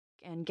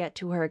and get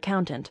to her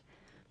accountant.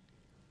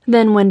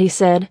 Then Wendy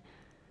said,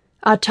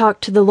 "I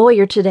talked to the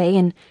lawyer today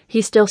and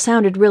he still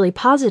sounded really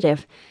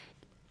positive.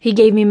 He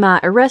gave me my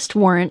arrest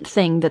warrant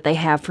thing that they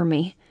have for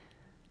me."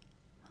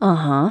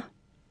 "Uh-huh."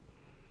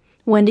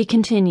 Wendy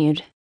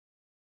continued.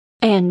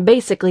 "And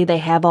basically they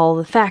have all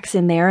the facts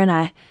in there, and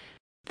I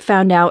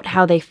found out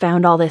how they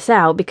found all this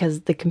out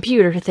because the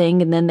computer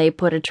thing, and then they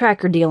put a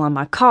tracker deal on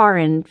my car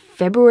in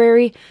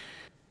February.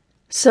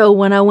 So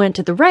when I went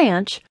to the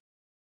ranch..."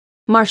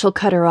 Marshall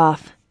cut her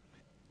off.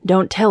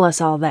 "Don't tell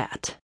us all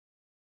that."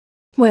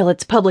 "Well,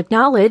 it's public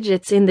knowledge.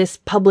 It's in this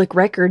public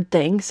record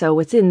thing, so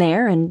it's in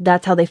there, and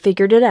that's how they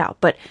figured it out.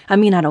 But, I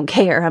don't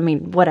care.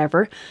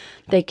 Whatever.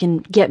 They can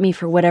get me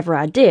for whatever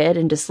I did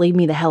and just leave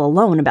me the hell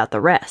alone about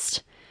the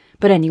rest.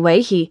 But anyway,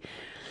 he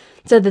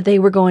said that they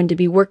were going to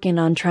be working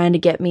on trying to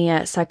get me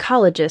a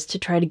psychologist to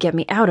try to get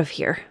me out of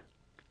here,"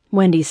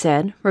 Wendy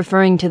said,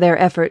 referring to their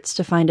efforts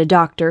to find a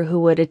doctor who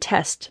would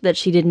attest that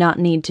she did not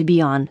need to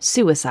be on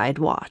suicide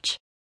watch.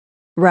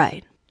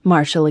 "Right,"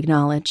 Marshall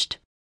acknowledged.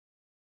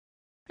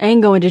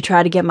 "And going to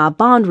try to get my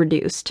bond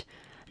reduced.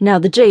 Now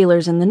the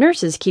jailers and the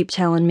nurses keep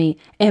telling me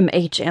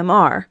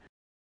MHMR,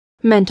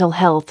 mental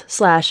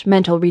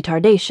health/mental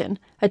retardation,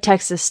 a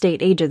Texas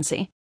state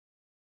agency,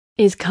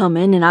 is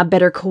coming, and I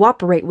better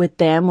cooperate with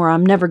them or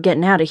I'm never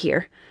getting out of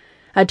here.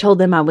 I told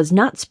them I was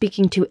not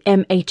speaking to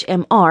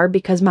MHMR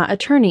because my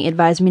attorney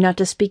advised me not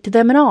to speak to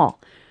them at all.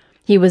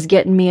 He was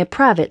getting me a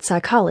private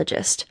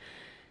psychologist.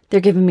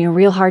 They're giving me a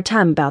real hard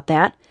time about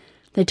that.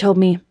 They told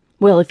me,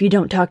 well, if you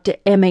don't talk to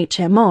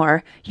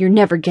MHMR, you're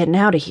never getting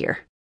out of here."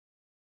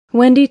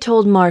 Wendy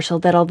told Marshall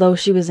that although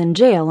she was in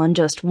jail on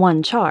just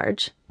one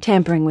charge,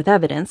 tampering with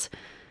evidence,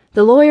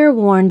 the lawyer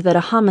warned that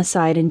a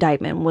homicide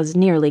indictment was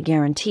nearly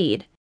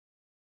guaranteed.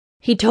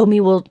 "He told me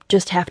we'll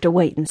just have to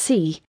wait and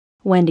see,"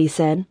 Wendy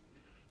said.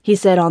 "He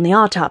said on the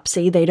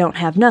autopsy they don't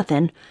have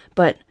nothing,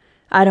 but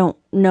I don't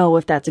know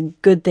if that's a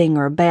good thing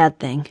or a bad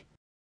thing."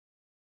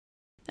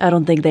 "I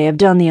don't think they have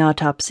done the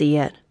autopsy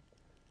yet,"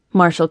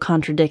 Marshall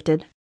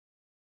contradicted.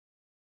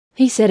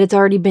 "He said it's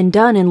already been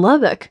done in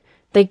Lubbock.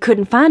 They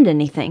couldn't find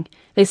anything.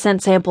 They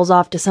sent samples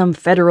off to some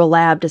federal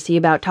lab to see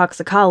about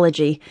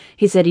toxicology.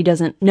 He said he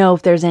doesn't know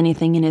if there's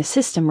anything in his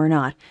system or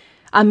not.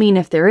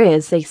 If there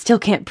is, they still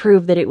can't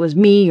prove that it was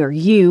me or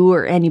you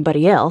or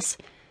anybody else."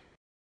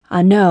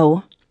 "I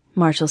know,"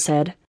 Marshall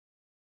said.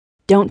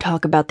 "Don't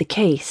talk about the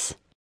case."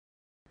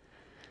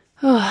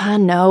 "Oh, I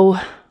know,"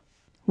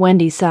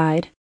 Wendy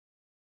sighed.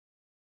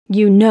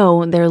 "You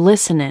know they're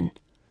listening."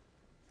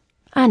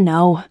 "I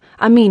know.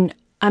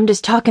 I'm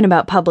just talking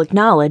about public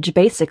knowledge,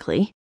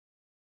 basically."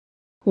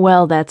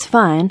 "Well, that's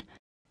fine.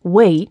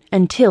 Wait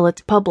until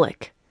it's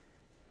public."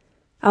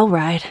 "All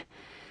right.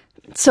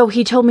 So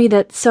he told me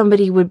that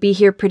somebody would be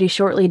here pretty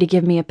shortly to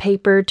give me a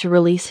paper to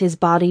release his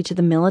body to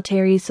the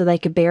military so they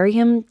could bury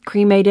him,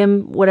 cremate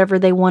him, whatever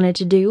they wanted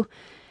to do.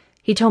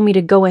 He told me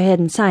to go ahead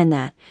and sign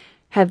that.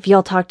 Have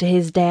y'all talked to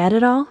his dad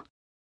at all?"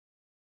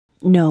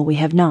 "No, we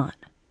have not."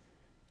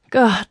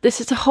 "God, this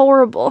is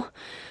horrible.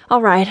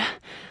 All right.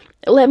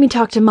 Let me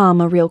talk to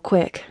Mama real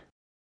quick."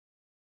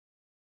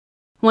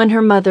 When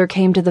her mother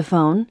came to the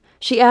phone,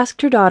 she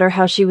asked her daughter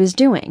how she was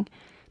doing,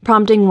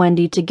 prompting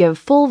Wendy to give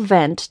full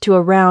vent to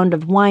a round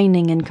of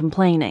whining and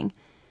complaining.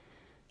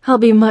 "I'll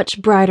be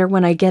much brighter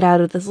when I get out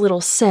of this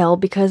little cell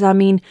because,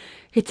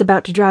 it's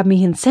about to drive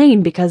me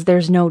insane because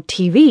there's no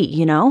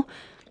TV,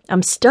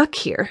 I'm stuck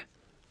here.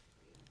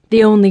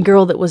 The only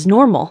girl that was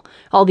normal.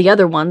 All the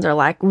other ones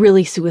are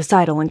really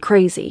suicidal and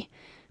crazy.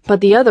 But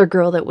the other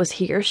girl that was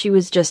here, she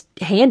was just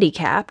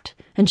handicapped,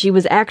 and she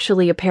was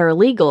actually a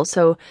paralegal,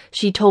 so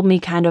she told me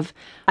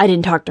I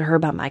didn't talk to her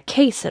about my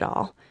case at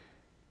all."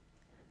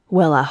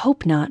 "Well, I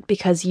hope not,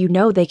 because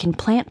they can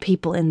plant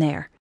people in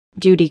there,"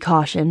 Judy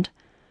cautioned.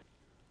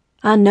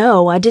 "I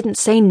know, I didn't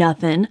say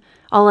nothing.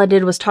 All I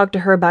did was talk to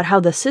her about how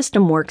the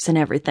system works and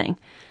everything.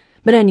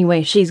 But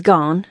anyway, she's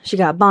gone. She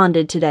got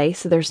bonded today,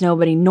 so there's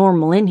nobody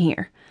normal in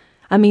here.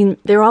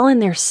 They're all in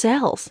their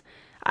cells.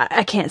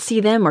 I can't see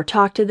them or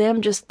talk to them,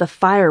 just the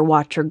fire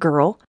watcher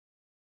girl,"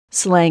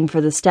 slang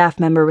for the staff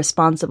member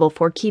responsible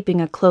for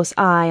keeping a close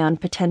eye on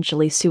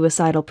potentially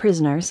suicidal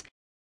prisoners.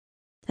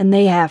 "And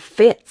they have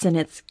fits, and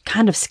it's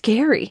kind of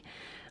scary,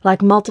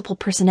 like multiple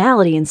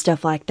personality and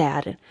stuff like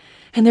that.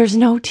 And there's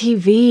no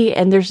TV,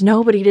 and there's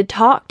nobody to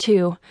talk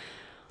to.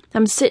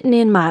 I'm sitting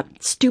in my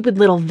stupid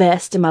little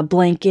vest and my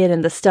blanket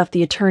and the stuff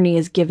the attorney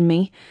has given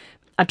me.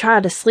 I try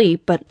to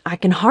sleep, but I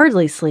can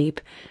hardly sleep.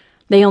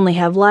 They only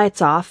have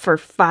lights off for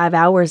 5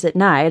 hours at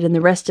night, and the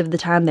rest of the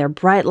time they're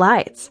bright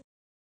lights.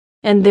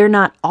 And they're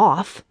not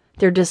off,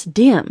 they're just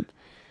dim.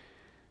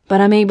 But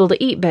I'm able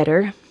to eat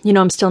better.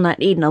 I'm still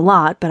not eating a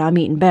lot, but I'm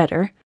eating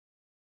better."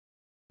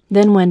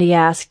 Then Wendy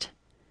asked,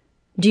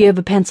 "Do you have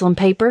a pencil and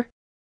paper?"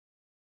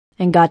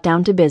 and got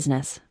down to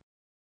business.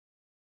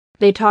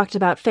 They talked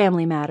about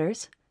family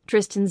matters,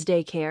 Tristan's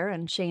daycare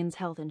and Shane's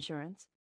health insurance.